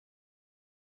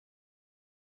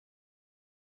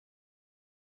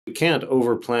You can't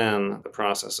overplan the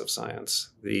process of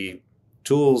science. The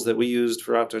tools that we used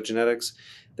for optogenetics,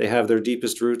 they have their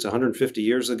deepest roots 150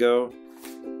 years ago.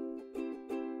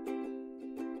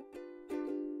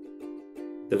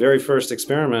 The very first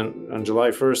experiment on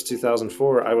July 1st,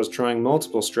 2004, I was trying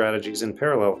multiple strategies in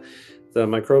parallel. The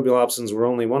microbial opsins were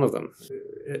only one of them.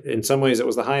 In some ways, it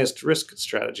was the highest risk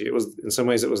strategy. In some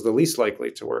ways, it was the least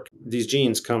likely to work. These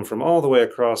genes come from all the way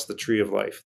across the tree of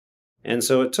life. And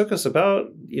so it took us about,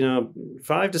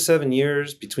 5 to 7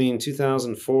 years between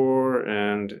 2004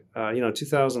 and,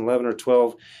 2011 or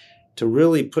 12 to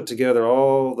really put together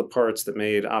all the parts that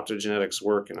made optogenetics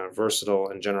work in a versatile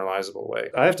and generalizable way.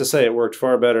 I have to say it worked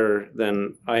far better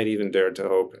than I had even dared to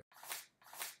hope.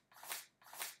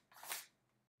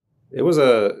 It was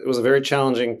a very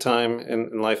challenging time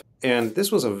in life, and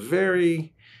this was a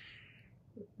very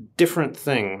different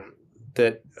thing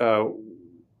that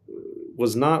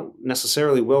was not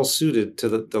necessarily well suited to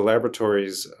the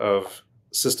laboratories of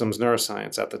systems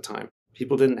neuroscience at the time.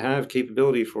 People didn't have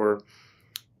capability for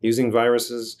using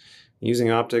viruses, using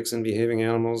optics in behaving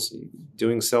animals,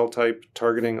 doing cell type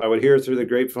targeting. I would hear through the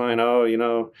grapevine,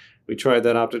 we tried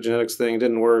that optogenetics thing, it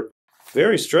didn't work.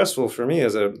 Very stressful for me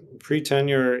as a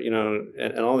pre-tenure,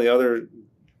 and all the other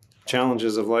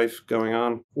challenges of life going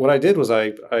on. What I did was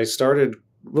I started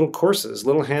little courses,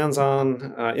 little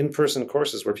hands-on in-person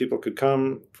courses where people could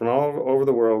come from all over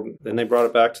the world. Then they brought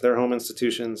it back to their home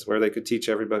institutions where they could teach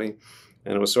everybody.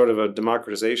 And it was sort of a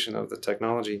democratization of the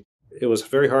technology. It was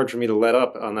very hard for me to let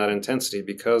up on that intensity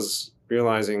because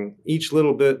realizing each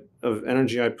little bit of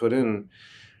energy I put in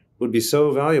would be so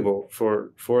valuable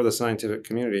for the scientific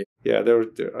community. Yeah, there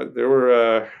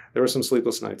were some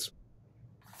sleepless nights.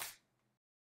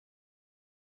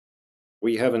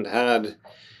 We haven't had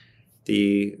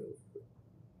the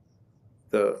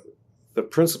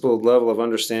principled level of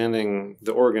understanding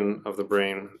the organ of the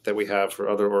brain that we have for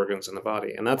other organs in the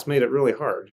body, and that's made it really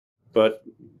hard. But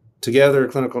together,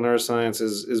 clinical neuroscience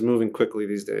is moving quickly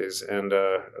these days, and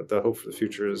the hope for the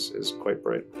future is quite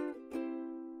bright.